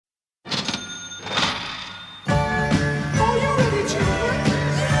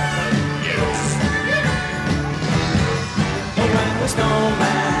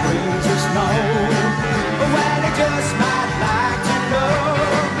snowman brings you snow. Well, I just might like to know.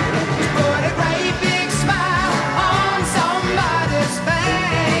 Just put a great big smile on somebody's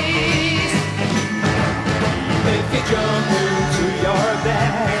face. If you jump into your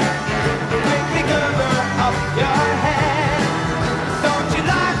bed, quickly cover up your head. Don't you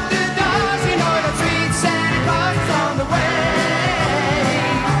lock the doors, you know the sweet Santa Claus on the way.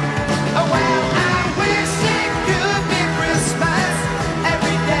 Oh, well, I wish it could be Christmas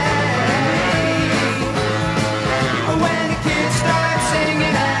every day. When the kids start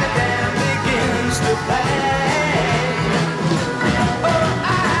singing and the band begins to play. Oh,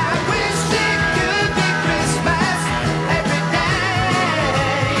 I wish it could be Christmas every day.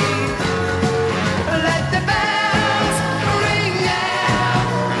 Let the bells ring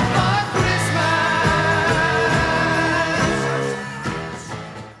out for Christmas.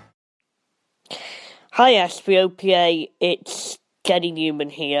 Hi SVOPA, it's Jenny Newman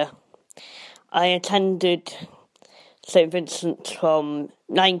here. I attended St Vincent's from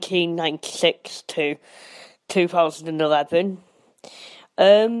 1996 to 2011.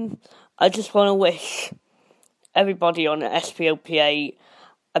 I just want to wish everybody on SVOPA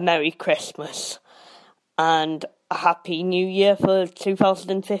a Merry Christmas and a Happy New Year for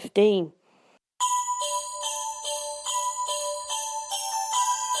 2015.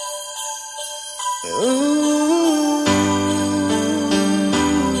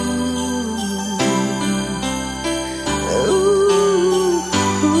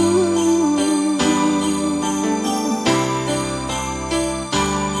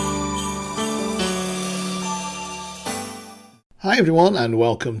 Hi everyone and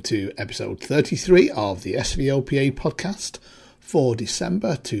welcome to episode 33 of the SVOPA podcast for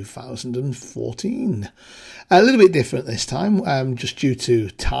December 2014. A little bit different this time, just due to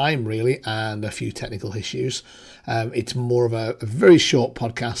time really and a few technical issues. It's more of a very short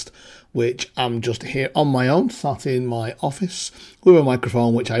podcast which I'm just here on my own, sat in my office with a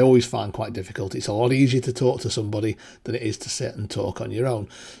microphone, which I always find quite difficult. It's a lot easier to talk to somebody than it is to sit and talk on your own.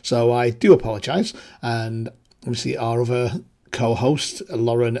 So I do apologise, and obviously our other co-hosts,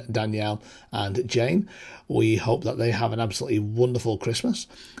 Lauren, Danielle and Jane, we hope that they have an absolutely wonderful Christmas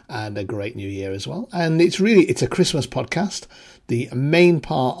and a great New Year as well. And it's a Christmas podcast. The main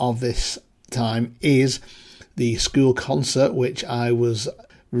part of this time is the school concert, which I was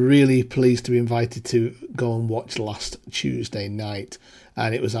really pleased to be invited to go and watch last Tuesday night.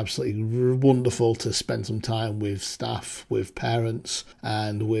 And it was absolutely wonderful to spend some time with staff, with parents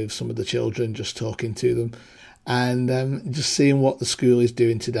and with some of the children, just talking to them and just seeing what the school is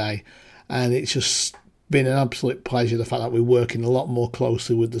doing today. And it's just been an absolute pleasure, the fact that we're working a lot more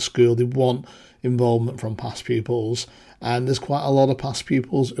closely with the school. They want involvement from past pupils, and there's quite a lot of past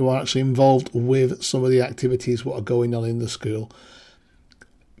pupils who are actually involved with some of the activities what are going on in the school.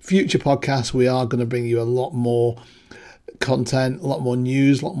 Future podcasts, we are going to bring you a lot more content, a lot more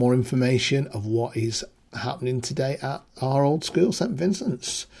news, a lot more information of what is happening today at our old school, St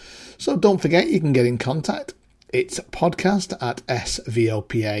Vincent's. So don't forget, you can get in contact. It's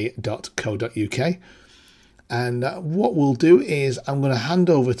podcast@svopa.co.uk. And what we'll do is I'm going to hand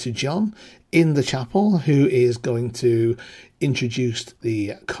over to John in the chapel, who is going to introduce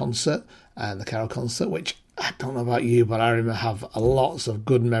the concert and the carol concert, which I don't know about you, but I have lots of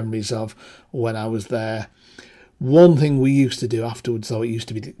good memories of when I was there. One thing we used to do afterwards, though, it used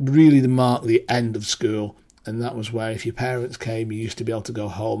to be really to mark the end of school, and that was where if your parents came, you used to be able to go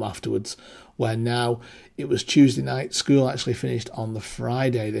home afterwards, where now it was Tuesday night. School actually finished on the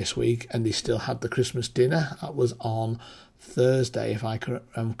Friday this week, and they still had the Christmas dinner. That was on Thursday, if I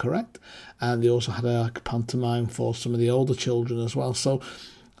am correct, and they also had a pantomime for some of the older children as well. So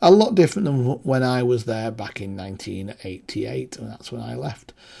a lot different than when I was there back in 1988, and that's when I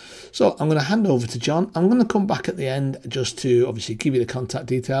left. So I'm going to hand over to John. I'm going to come back at the end just to obviously give you the contact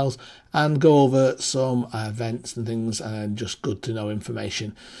details and go over some events and things and just good to know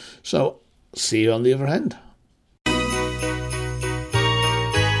information. So see you on the other end.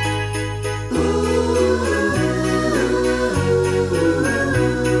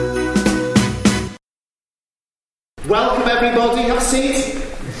 Welcome everybody, have a seat.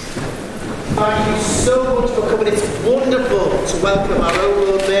 Thank you so much for coming. It's wonderful to welcome our own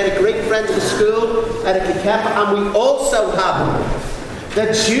Lord Mayor, a great friend of the school, Erica Kemp, and we also have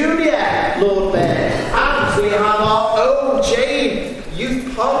the junior Lord Mayor, and we have our own Jane,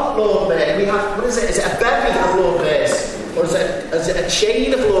 Youth Park Lord Mayor. We have, what is it? Is it a bevy of Lord Mayors? Or is it a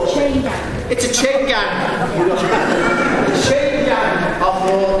chain of Lord Mayors? Chain gang. It's a chain gang. A chain gang of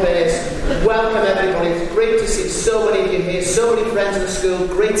Lord Mayors. Welcome everybody. It's great to see so many of you here, so many friends in the school.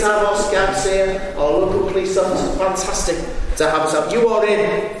 Great to have our scouts here, our local police officers. Fantastic to have us up. You are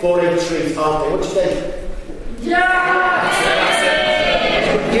in for a treat, aren't they? What do you think? Yeah!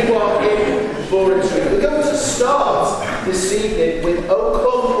 You are in for a treat. We're going to start this evening with "O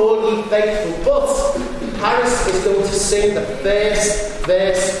Come All Ye Faithful," but Paris is going to sing the first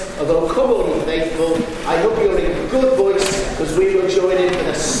verse of "O Come All Ye Faithful." I hope you're in good voice, because we will join in for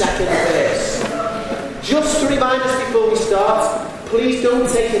the second verse. Just to remind us before we start, please don't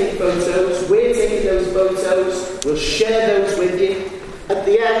take any photos. We're taking those photos. We'll share those with you. At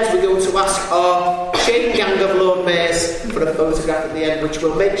the end, we're going to ask our chain gang of Lord Mayors for a photograph at the end, which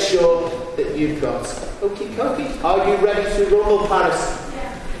we'll make sure that you've got. Okie dokie. Are you ready to rumble, Paris?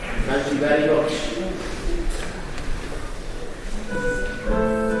 Yeah. Thank you very much.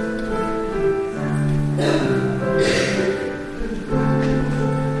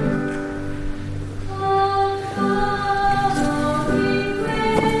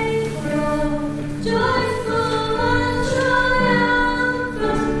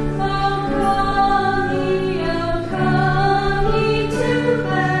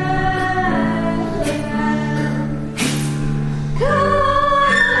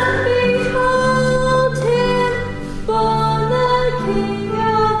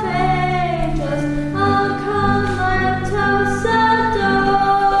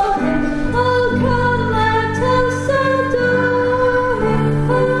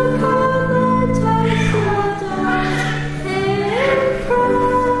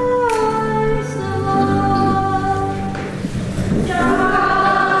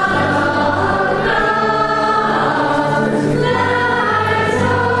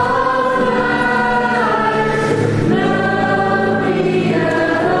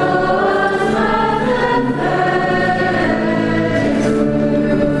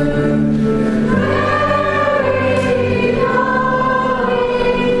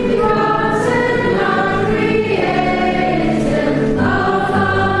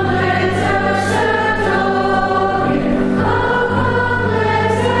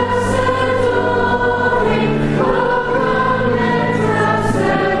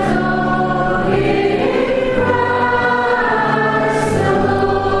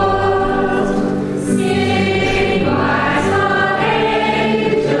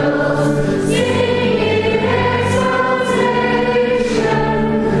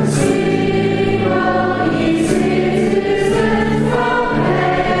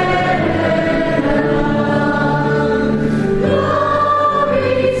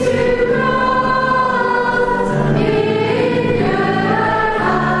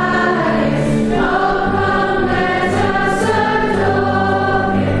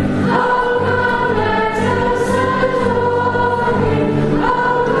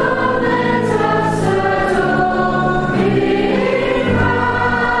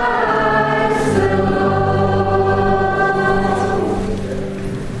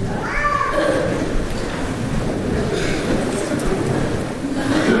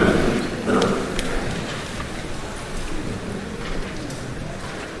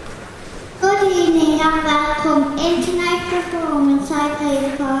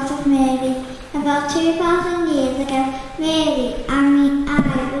 About 2,000 years ago, Mary, I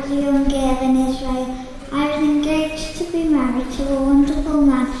was a young girl in Israel. I was engaged to be married to a wonderful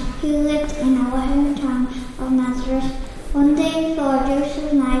man who lived in our hometown of Nazareth. One day before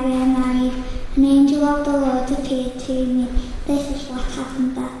Joseph and I were married, an angel of the Lord appeared to me. This is what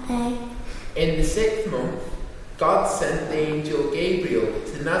happened that day. In the 6th month, God sent the angel Gabriel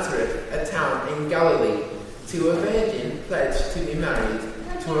to Nazareth, a town in Galilee, to a virgin pledged to be married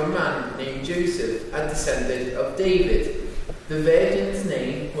to a man named Joseph, a descendant of David. The virgin's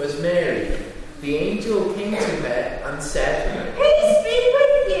name was Mary. The angel came to her and said, "Peace be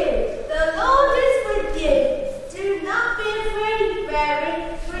with you. The Lord is with you. Do not be afraid,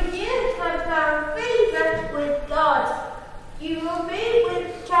 Mary, for you have found favor with God. You will be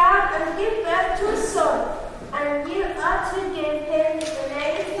with child and give birth to a son, and you are to give him the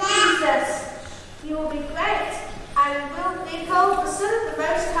name Jesus. You will be great and will be called the Son of the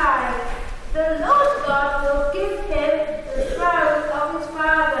Most High. The Lord God will give him the throne of his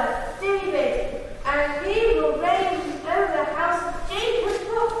father, David, and he will reign over the house of Jacob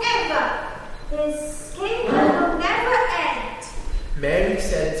forever. His kingdom will never end." Mary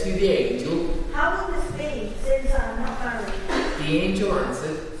said to the angel, "How will this be, since I am not married?" The angel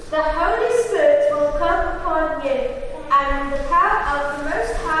answered, "The Holy Spirit will come upon you, and the power of the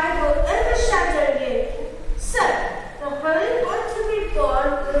Most High will overshadow you. So, the Holy One to be born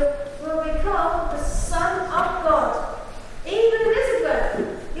will be called the Son of God. Even Elizabeth,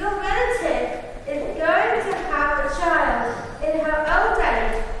 your relative, is going to have a child in her old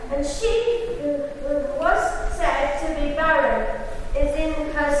age, and she who was said to be barren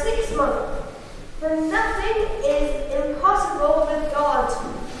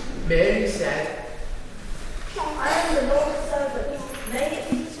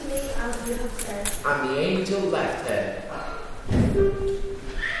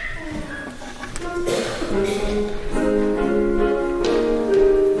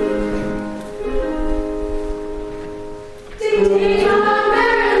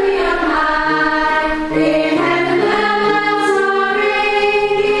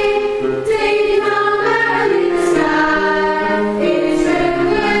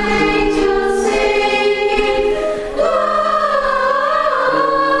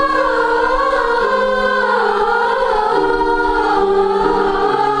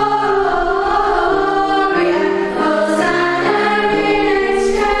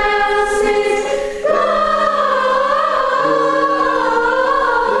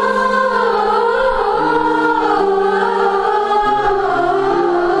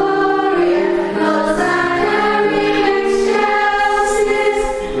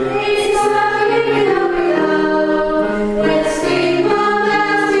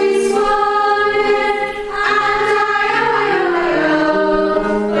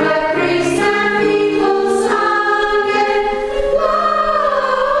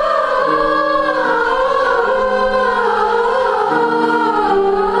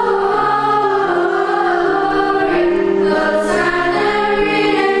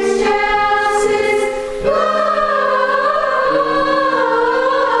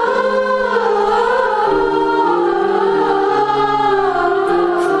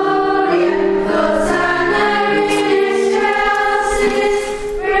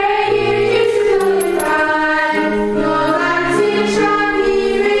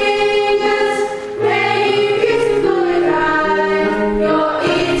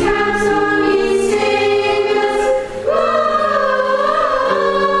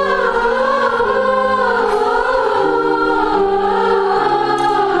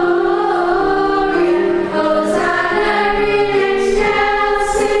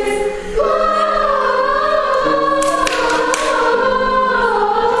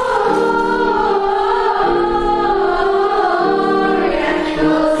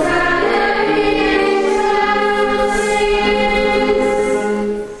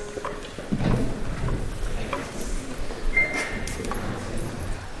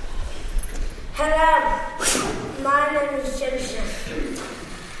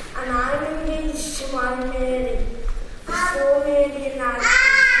and I'm engaged to my Mary. Before Mary and I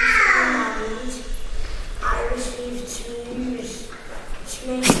were married, I received some news which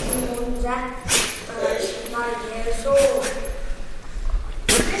made me wonder when I was 9 years old.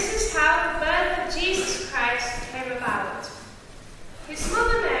 This is how the birth of Jesus Christ came about. His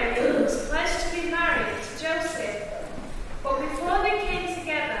mother Mary was pledged to be married to Joseph, but before they came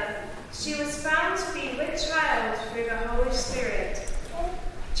together, she was found to be with child through the Holy Spirit.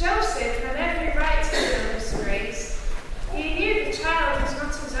 Joseph had every right to know this grace. He knew the child was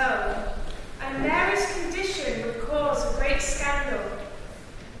not his own, and Mary's condition would cause a great scandal.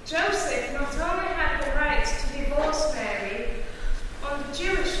 Joseph not only had the right to divorce Mary, under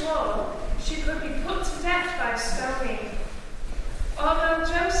Jewish law, she could be put to death by stoning. Although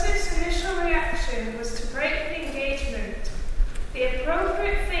Joseph's initial reaction was to break the engagement, the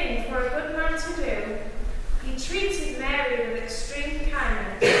appropriate thing for a good man to do, he treated Mary with extreme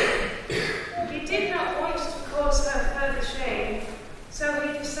kindness. He did not want to cause her further shame, so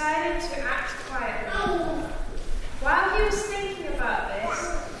he decided to act quietly. While he was thinking about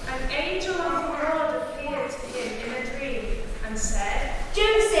this, an angel of the Lord appeared to him in a dream and said,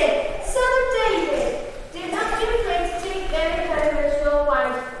 Joseph, son of David, do not be afraid to take Mary home as your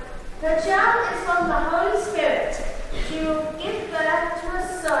wife. The child is from the Holy Spirit. She will give birth to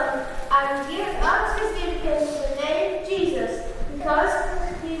a son and give us his infant the name Jesus, because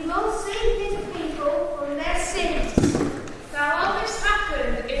he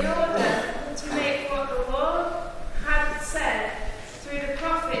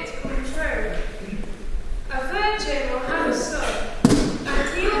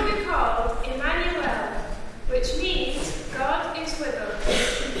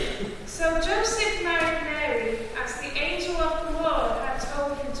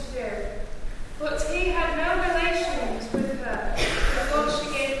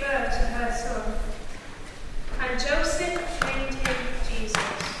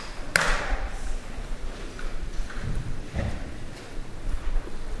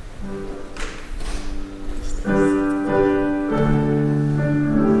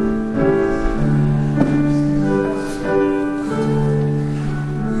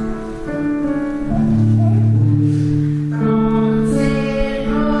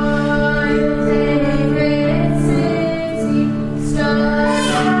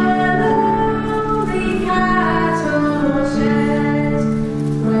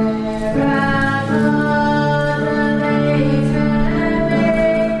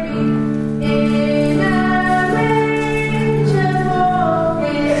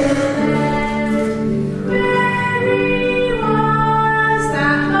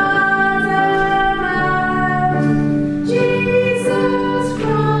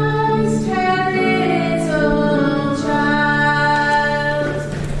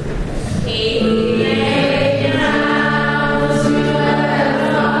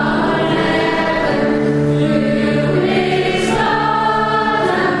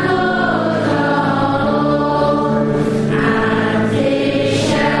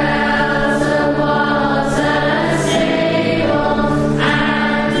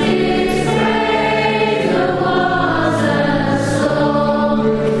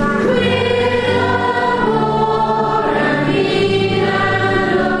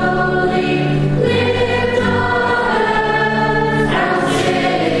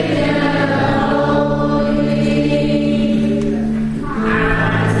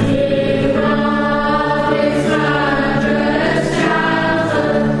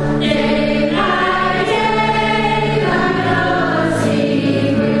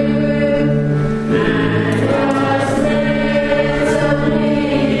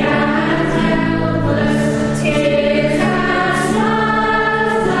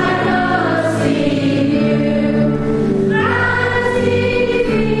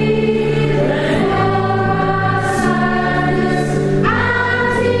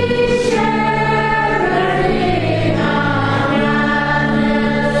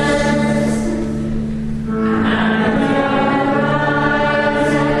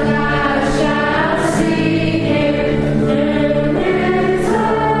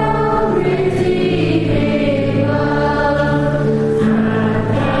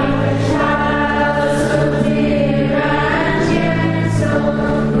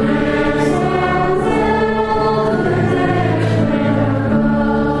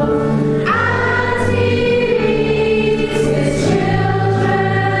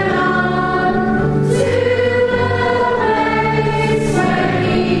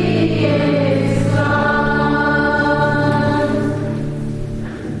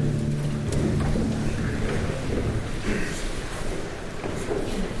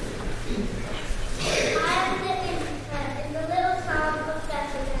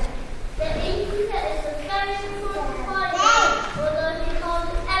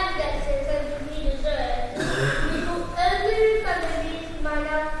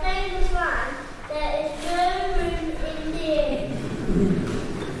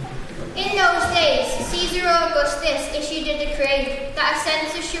In those days, Caesar Augustus issued a decree that a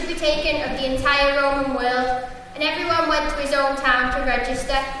census should be taken of the entire Roman world, and everyone went to his own town to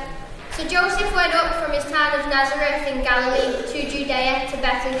register. So Joseph went up from his town of Nazareth in Galilee to Judea to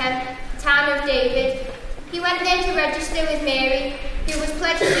Bethlehem, the town of David. He went there to register with Mary, who was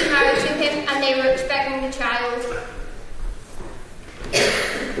pledged to be married to him, and they were expecting a child.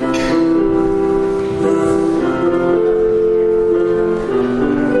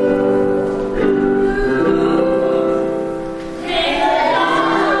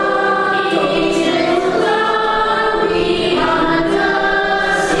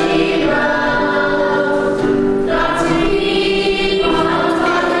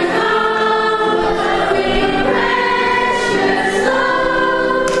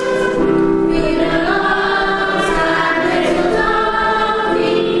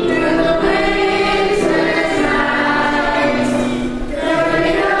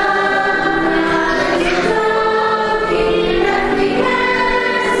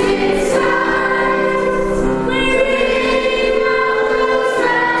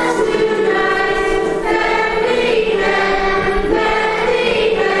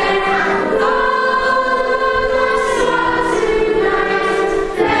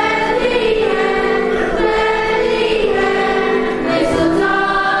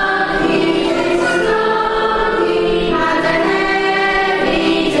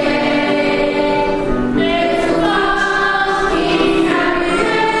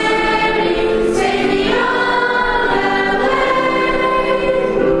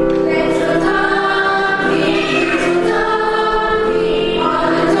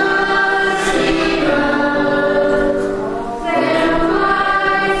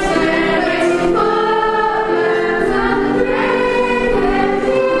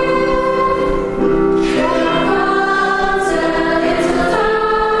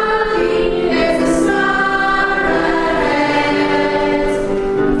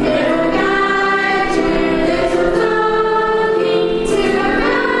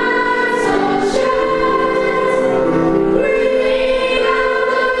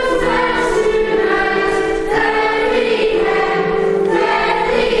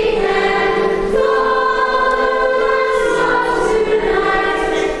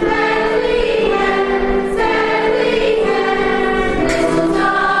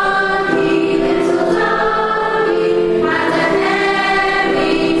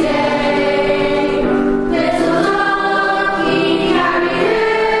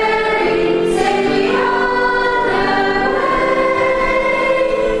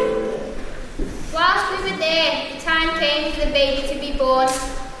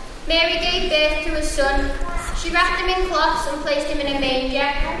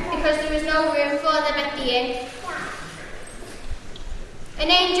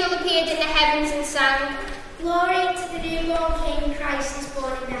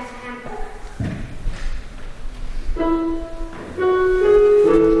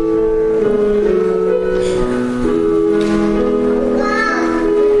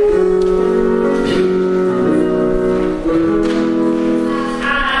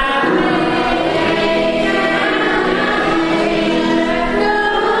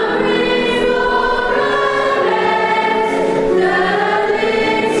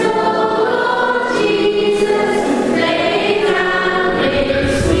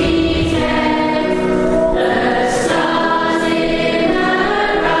 Star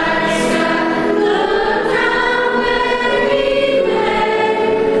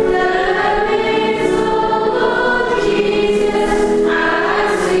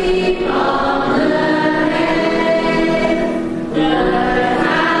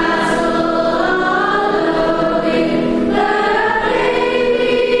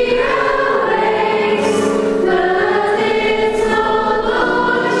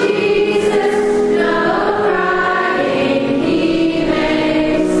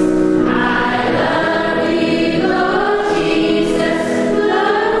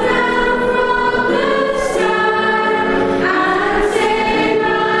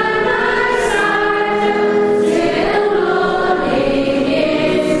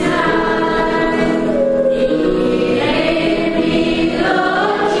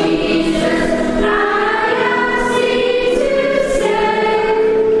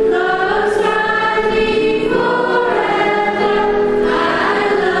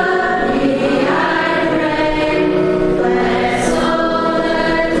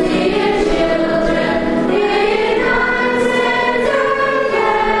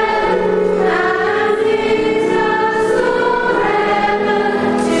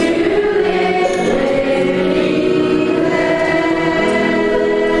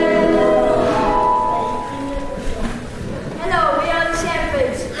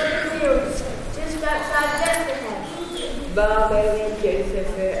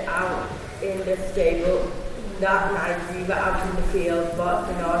Joseph were out in the stable that night. We were out in the field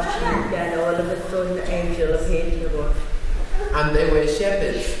watching our sheep, then all of a sudden the angel appeared to us. And they were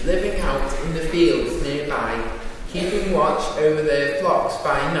shepherds living out in the fields nearby, keeping watch over their flocks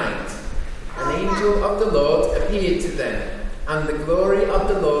by night. An angel of the Lord appeared to them, and the glory of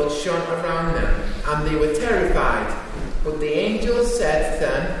the Lord shone around them, and they were terrified. But the angel said to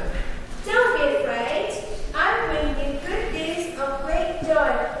them, "Don't be afraid. I bring you good news of great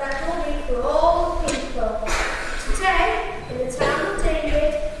joy that will be for all people. Today, in the town of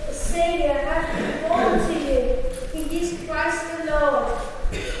David, a Saviour has been born to you. He is Christ the Lord.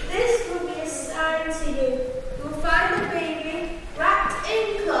 This will be a sign to you. You will find the baby wrapped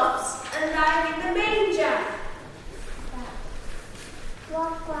in cloths and lying in the manger."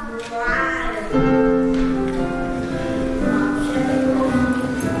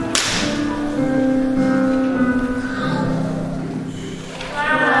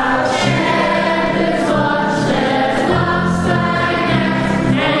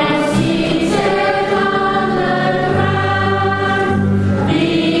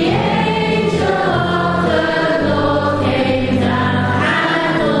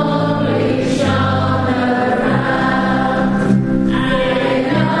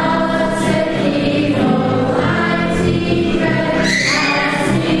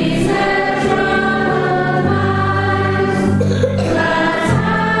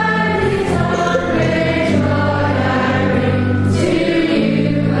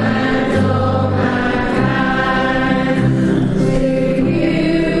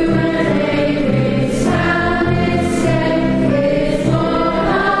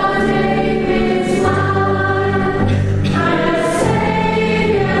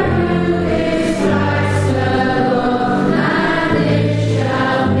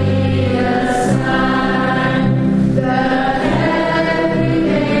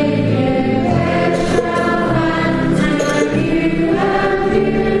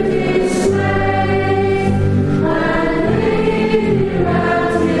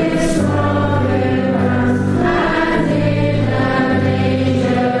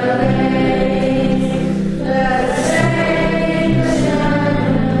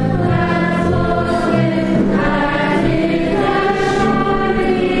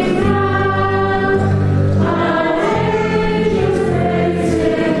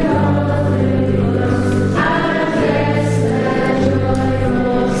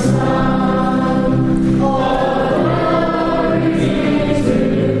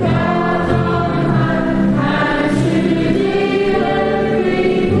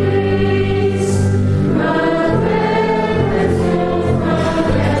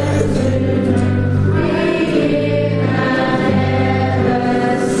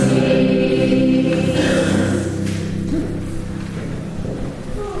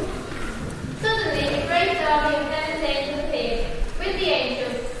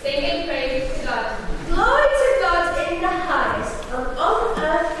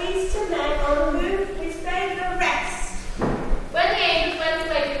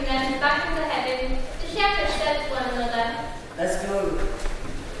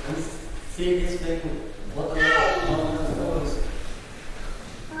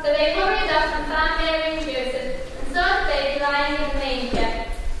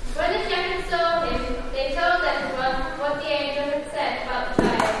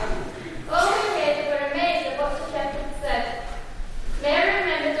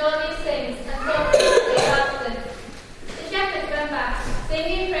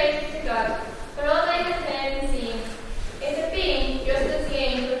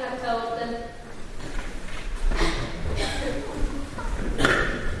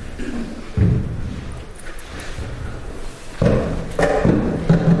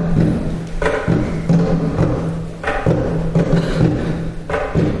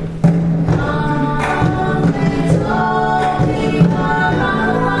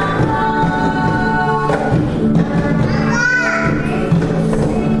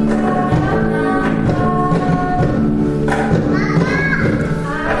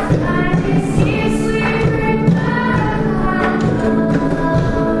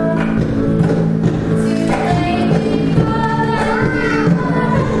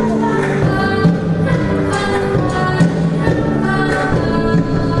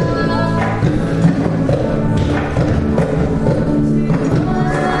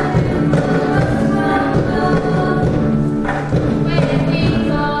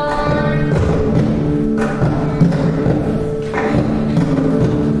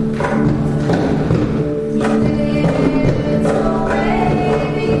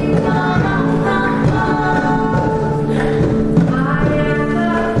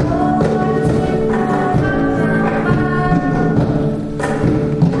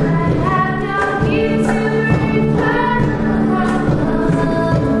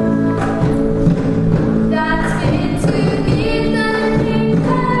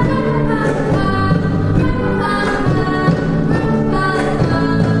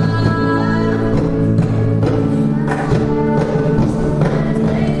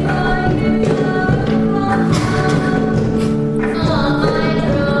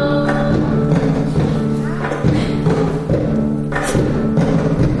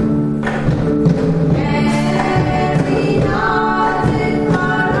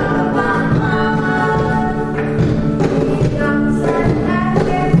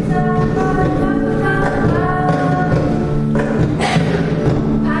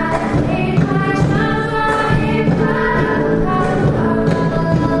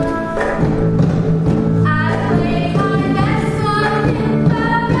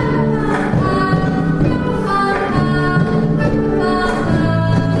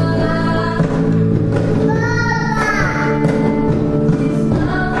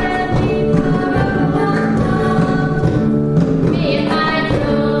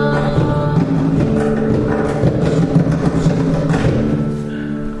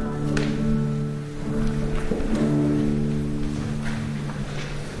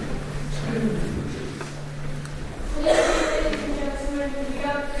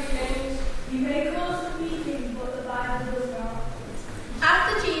 You may cause the meeting, but the Bible does not.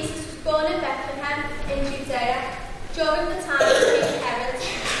 After Jesus was born in Bethlehem in Judea, during the time of King Herod,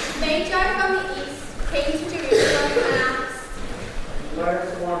 Magi from the east came to Jerusalem and asked, Where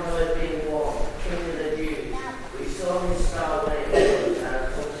is the one who has been born, King of the Jews? We saw his star when it rose and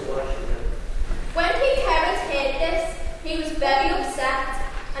have come to worship him. When King Herod heard this, he was very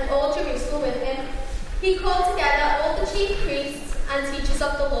upset, and all Jerusalem with him. He called together all the chief priests and teachers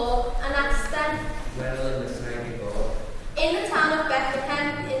of the law and asked them, Where will the sign be born? In the town of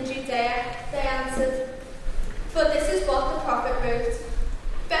Bethlehem in Judea, they answered. For this is what the prophet wrote.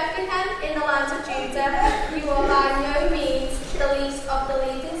 Bethlehem in the land of Judah, you are by no means the least of the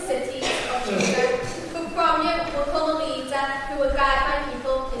leading cities of Judah, for from you will come a leader who will guide my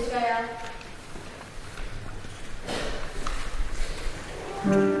people Israel.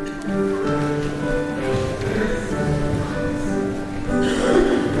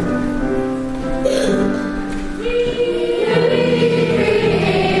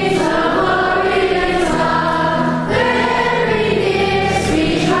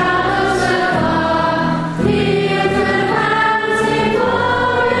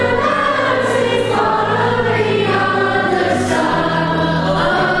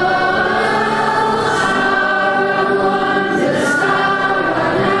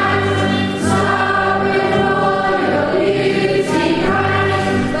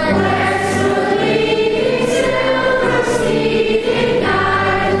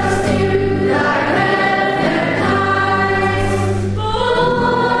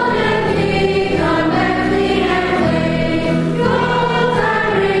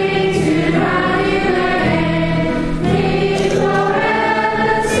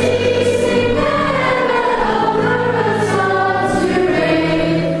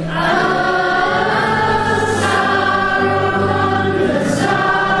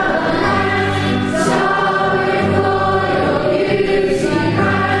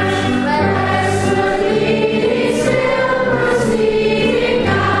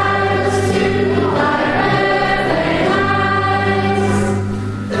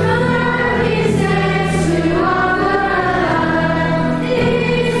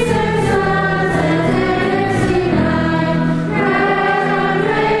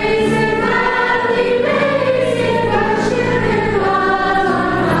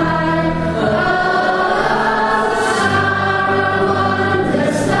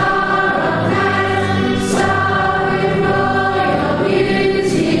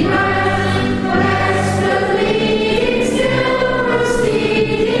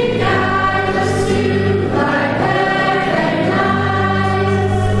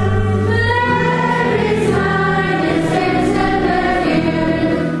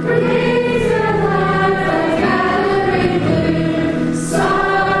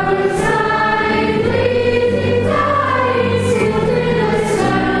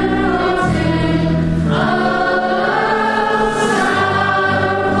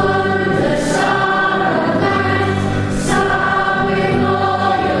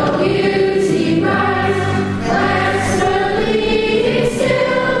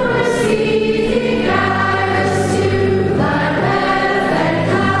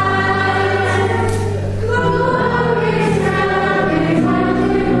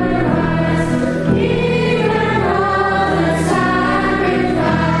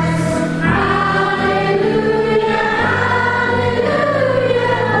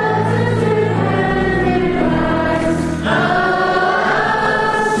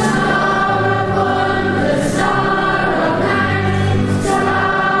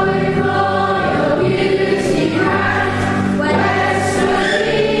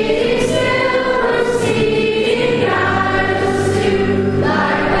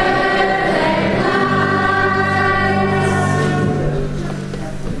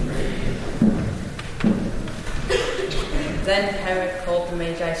 Then Herod called the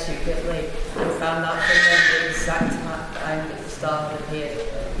Magi secretly and found out from them the exact time that the star had appeared.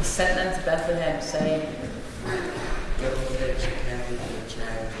 He sent them to Bethlehem, saying, Go to the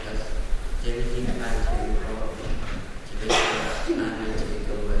child because everything planned to be brought to this and to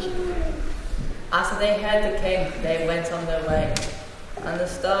go worship him. After they heard the king, they went on their way. And the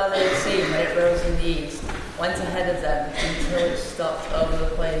star they had seen when it rose in the east went ahead of them until it stopped over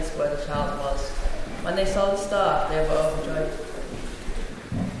the place where the child was. When they saw the star, they were overjoyed.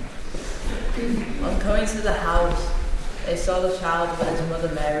 On coming to the house, they saw the child with his mother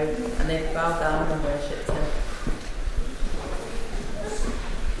Mary, and they bowed down and worshipped him.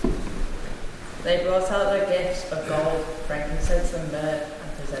 They brought out their gifts of gold, frankincense and myrrh,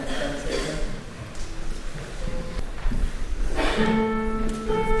 and presented them to him.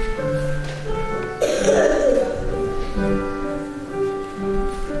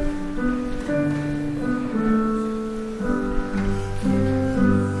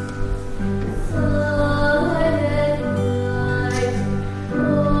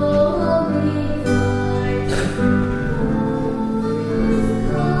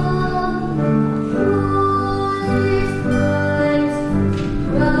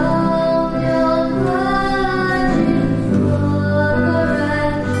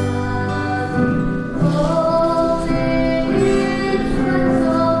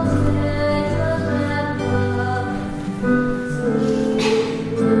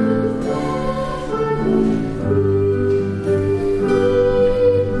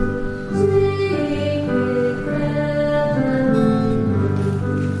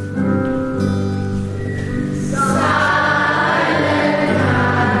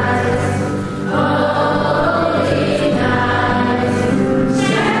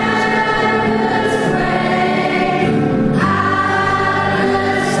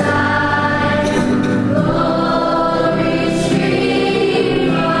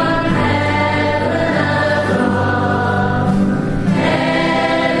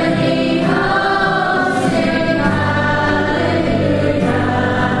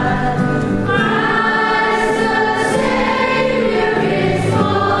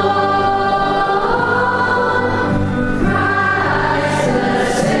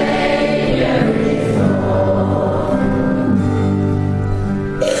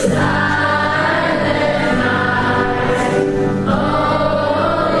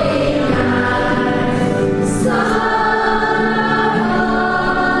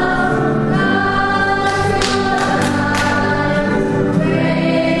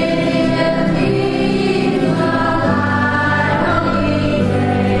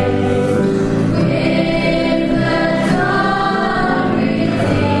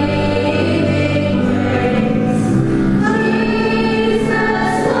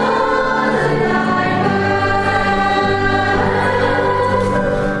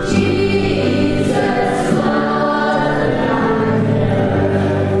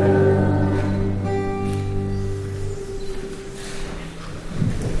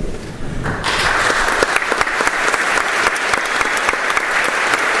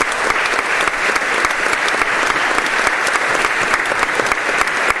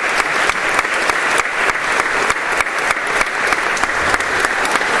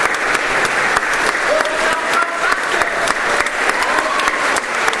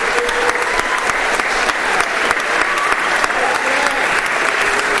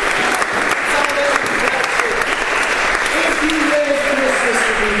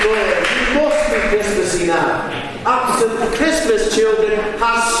 season, Christmas, children,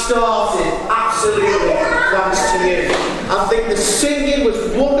 has started. Absolutely, thanks to you. I think the singing was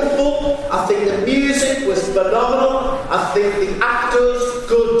wonderful. I think the music was phenomenal. I think the actors,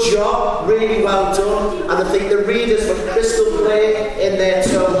 good job, really well done. And I think the readers were crystal clear in their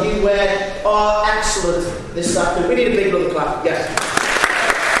tone. You are excellent this afternoon. We need a big little clap. Yes.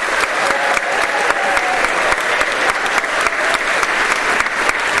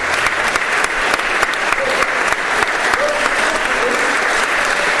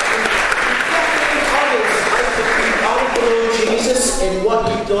 In what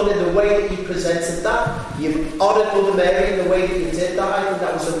you've done, in the way that you presented that, you've honoured Mother Mary in the way that you did that. I think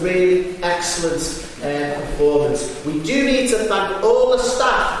that was a really excellent performance. We do need to thank all the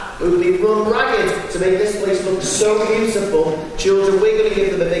staff who've been run ragged to make this place look so beautiful. Children, we're going to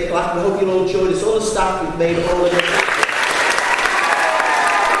give them a big clap. I hope you'll all join us. All the staff who've made all of it.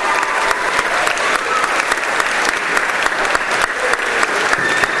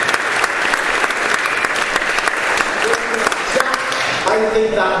 I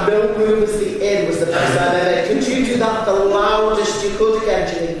think that no room as the inn was the best I've ever. Could you do that the loudest you could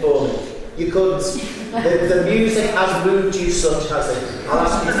again, for me? You couldn't. The music has moved you such, has it? I'll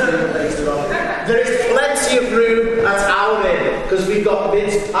ask you to do it later on. There is plenty of room at our inn because we've got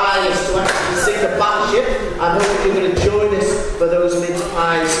mince pies to actually sing the battleship. I know that you're going to join us for those mince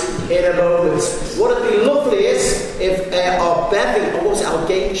pies in a moment. What would be lovely is if our bevy, or what was it, our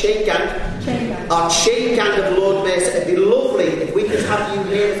chain gang, our chain gang of Lord Mayors, it'd be lovely if we could have you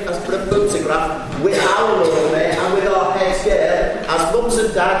here as for a photograph with our Lord Mayor and with our heads here as mums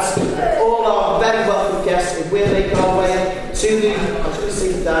and dads, all our very welcome guests, if we'll make our way to the, I was going to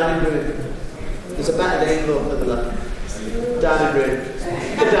say dining room. There's a better name than that. Dining room.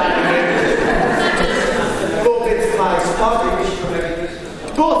 The dining room. Four mince pies,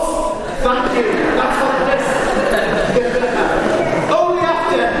 but thank you. That's what it is. Only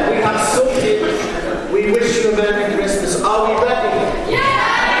after we have something, we wish you a Merry Christmas. Are we ready? Yeah!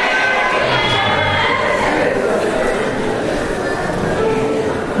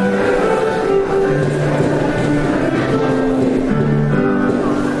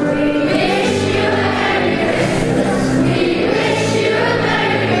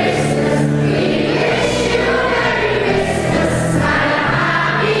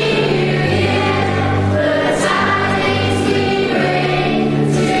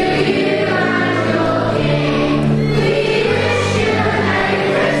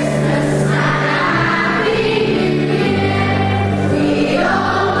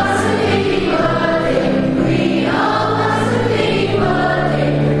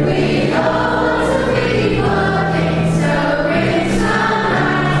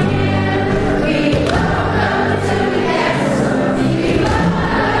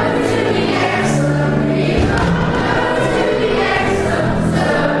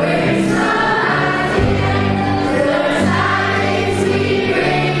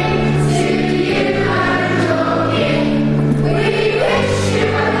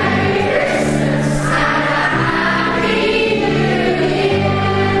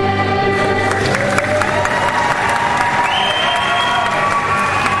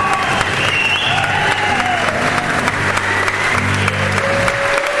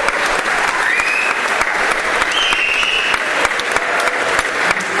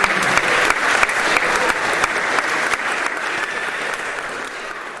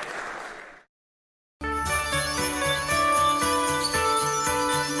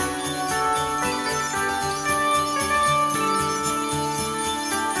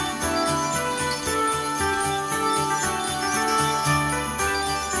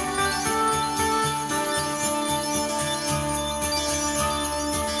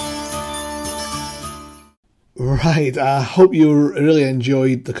 Right, I hope you really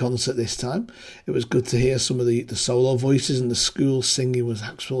enjoyed the concert this time. It was good to hear some of the solo voices, and the school singing was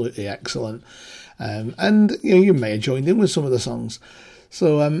absolutely excellent. And you may have joined in with some of the songs.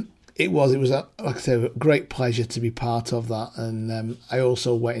 So it was like I said, a great pleasure to be part of that. And I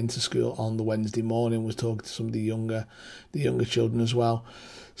also went into school on the Wednesday morning, was talking to some of the younger children as well.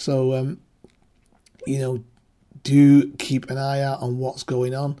 So do keep an eye out on what's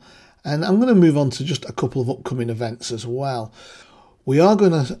going on. And I'm going to move on to just a couple of upcoming events as well. We are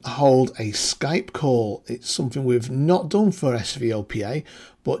going to hold a Skype call. It's something we've not done for SVOPA,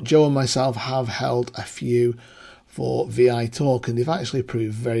 but Joe and myself have held a few for VI Talk, and they've actually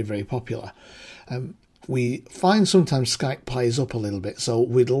proved very, very popular. We find sometimes Skype plays up a little bit, so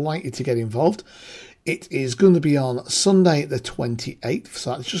we'd like you to get involved. It is going to be on Sunday the 28th,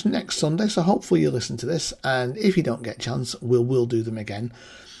 so that's just next Sunday, so hopefully you'll listen to this, and if you don't get a chance, we'll do them again.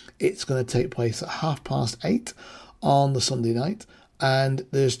 It's going to take place at 8:30 on the Sunday night. And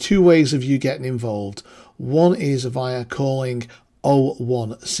there's two ways of you getting involved. One is via calling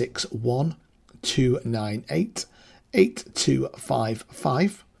 0161 298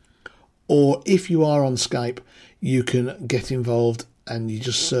 8255. Or if you are on Skype, you can get involved and you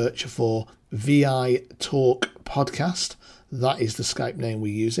just search for VI Talk Podcast. That is the Skype name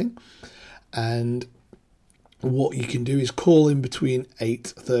we're using. And what you can do is call in between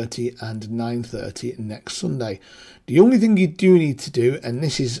 8:30 and 9:30 next Sunday. The only thing you do need to do, and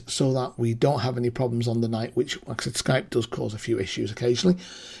this is so that we don't have any problems on the night, which, like I said, Skype does cause a few issues occasionally,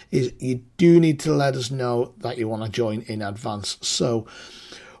 is you do need to let us know that you want to join in advance. So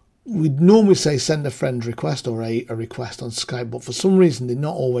we'd normally say send a friend request or a request on Skype, but for some reason they're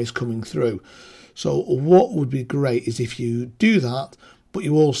not always coming through. So what would be great is if you do that, but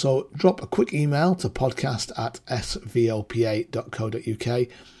you also drop a quick email to podcast@svopa.co.uk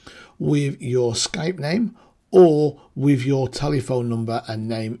with your Skype name or with your telephone number and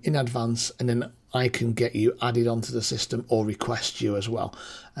name in advance, and then I can get you added onto the system or request you as well.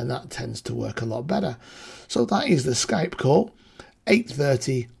 And that tends to work a lot better. So that is the Skype call,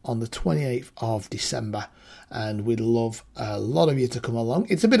 8:30 on the 28th of December. And we'd love a lot of you to come along.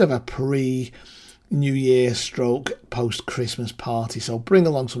 It's a bit of a New Year stroke post-Christmas party, so bring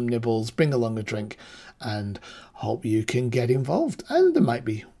along some nibbles, bring along a drink, and hope you can get involved. And there might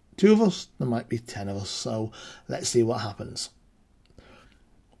be 2 of us, there might be 10 of us, so let's see what happens.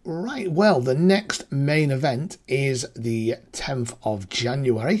 Right, well, the next main event is the 10th of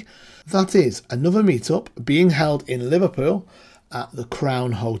January. That is another meetup being held in Liverpool at the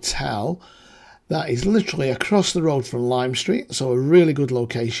Crown Hotel. That is literally across the road from Lime Street, so a really good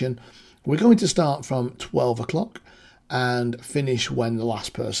location. We're going to start from 12 o'clock and finish when the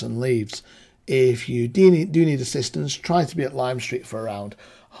last person leaves. If you do need assistance, try to be at Lime Street for around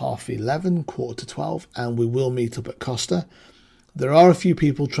 11:30, 11:45, and we will meet up at Costa. There are a few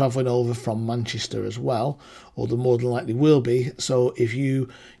people travelling over from Manchester as well, or there more than likely will be. So if you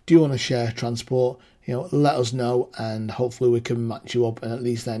do want to share transport, let us know, and hopefully we can match you up, and at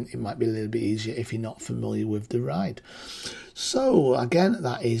least then it might be a little bit easier if you're not familiar with the ride. So again,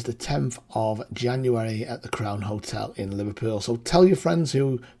 that is the 10th of January at the Crown Hotel in Liverpool. So tell your friends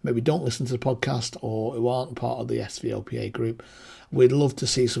who maybe don't listen to the podcast or who aren't part of the SVOPA group. We'd love to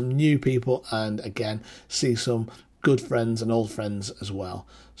see some new people and again see some good friends and old friends as well.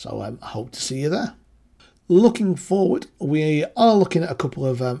 So I hope to see you there. Looking forward, we are looking at a couple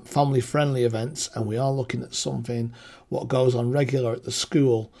of family-friendly events, and we are looking at something what goes on regular at the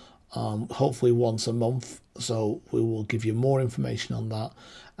school, hopefully once a month. So we will give you more information on that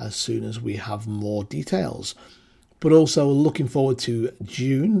as soon as we have more details. But also looking forward to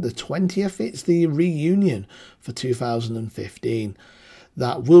June the 20th. It's the reunion for 2015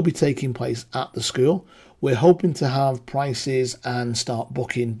 that will be taking place at the school. We're hoping to have prices and start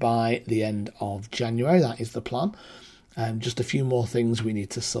booking by the end of January. That is the plan. Just a few more things we need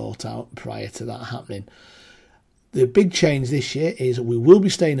to sort out prior to that happening. The big change this year is we will be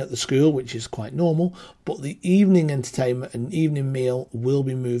staying at the school, which is quite normal, but the evening entertainment and evening meal will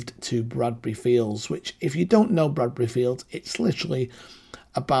be moved to Bradbury Fields, which, if you don't know Bradbury Fields, it's literally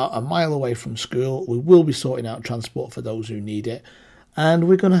about a mile away from school. We will be sorting out transport for those who need it. And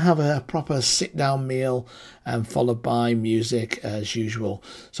we're going to have a proper sit-down meal followed by music as usual.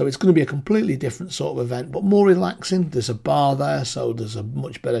 So it's going to be a completely different sort of event, but more relaxing. There's a bar there, so there's a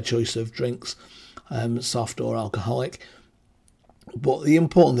much better choice of drinks, soft or alcoholic. But the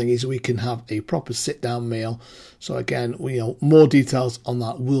important thing is we can have a proper sit-down meal. So again, more details on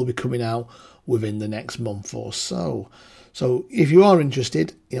that will be coming out within the next month or so. So if you are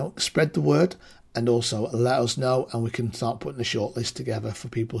interested, spread the word. And also let us know, and we can start putting a shortlist together for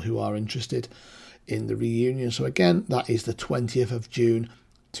people who are interested in the reunion. So again, that is the 20th of June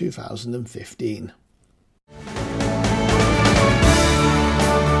 2015.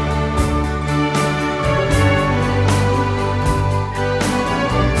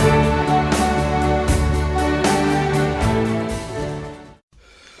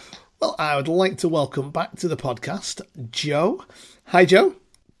 Well, I would like to welcome back to the podcast Joe. Hi, Joe.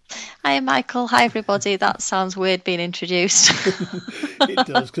 Hi, Michael. Hi, everybody. That sounds weird being introduced. It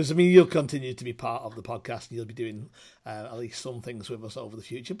does, because you'll continue to be part of the podcast, and you'll be doing at least some things with us over the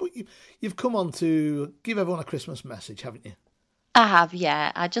future. But you've come on to give everyone a Christmas message, haven't you? I have,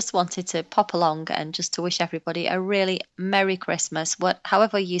 yeah. I just wanted to pop along and just to wish everybody a really Merry Christmas,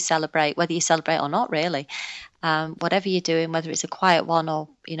 however you celebrate, whether you celebrate or not, really. Whatever you're doing, whether it's a quiet one or,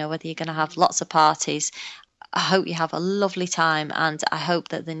 whether you're going to have lots of parties, I hope you have a lovely time, and I hope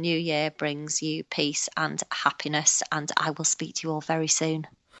that the new year brings you peace and happiness, and I will speak to you all very soon.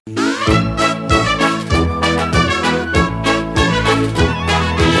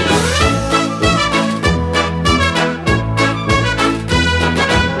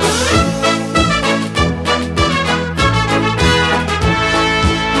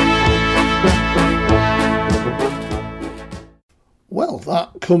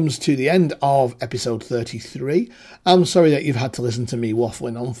 comes to the end of episode 33. I'm sorry that you've had to listen to me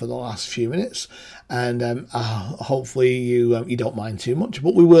waffling on for the last few minutes, and hopefully you don't mind too much.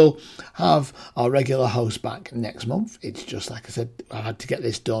 But we will have our regular host back next month. It's just like I said, I had to get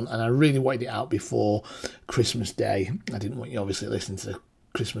this done, and I really wanted it out before Christmas Day. I didn't want you obviously listening to the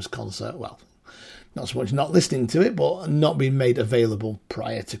Christmas concert. Well, not so much not listening to it, but not being made available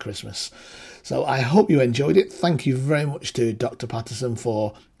prior to Christmas. So I hope you enjoyed it. Thank you very much to Dr. Patterson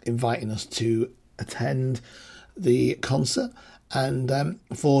for inviting us to attend the concert, and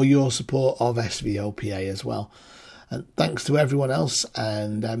for your support of SVOPA as well. And thanks to everyone else.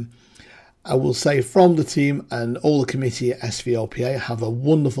 And I will say from the team and all the committee at SVOPA, have a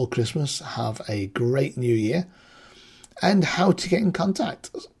wonderful Christmas, have a great new year, and how to get in contact.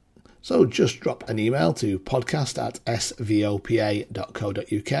 So just drop an email to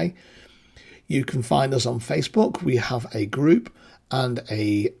podcast@svopa.co.uk. You can find us on Facebook. We have a group and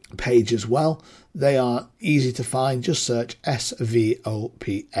a page as well. They are easy to find. Just search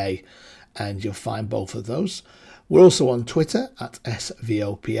SVOPA and you'll find both of those. We're also on Twitter at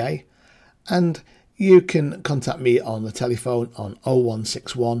SVOPA. And you can contact me on the telephone on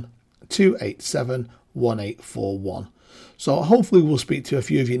 0161 287 1841. So hopefully we'll speak to a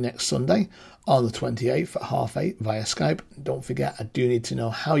few of you next Sunday on the 28th at 8:30 via Skype. Don't forget, I do need to know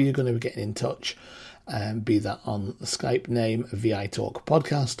how you're going to be getting in touch, be that on the Skype name VI Talk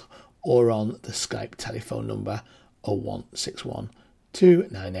Podcast or on the Skype telephone number 0161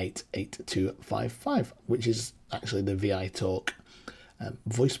 298 8255, which is actually the VI Talk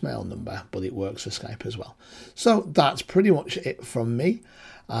voicemail number, but it works for Skype as well. So that's pretty much it from me.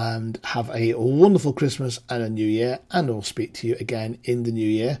 And have a wonderful Christmas and a new year, and I'll speak to you again in the new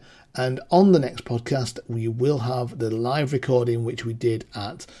year. And on the next podcast, we will have the live recording which we did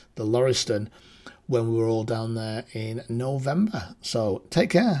at the Lauriston when we were all down there in November. So take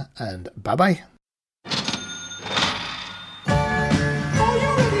care and bye-bye.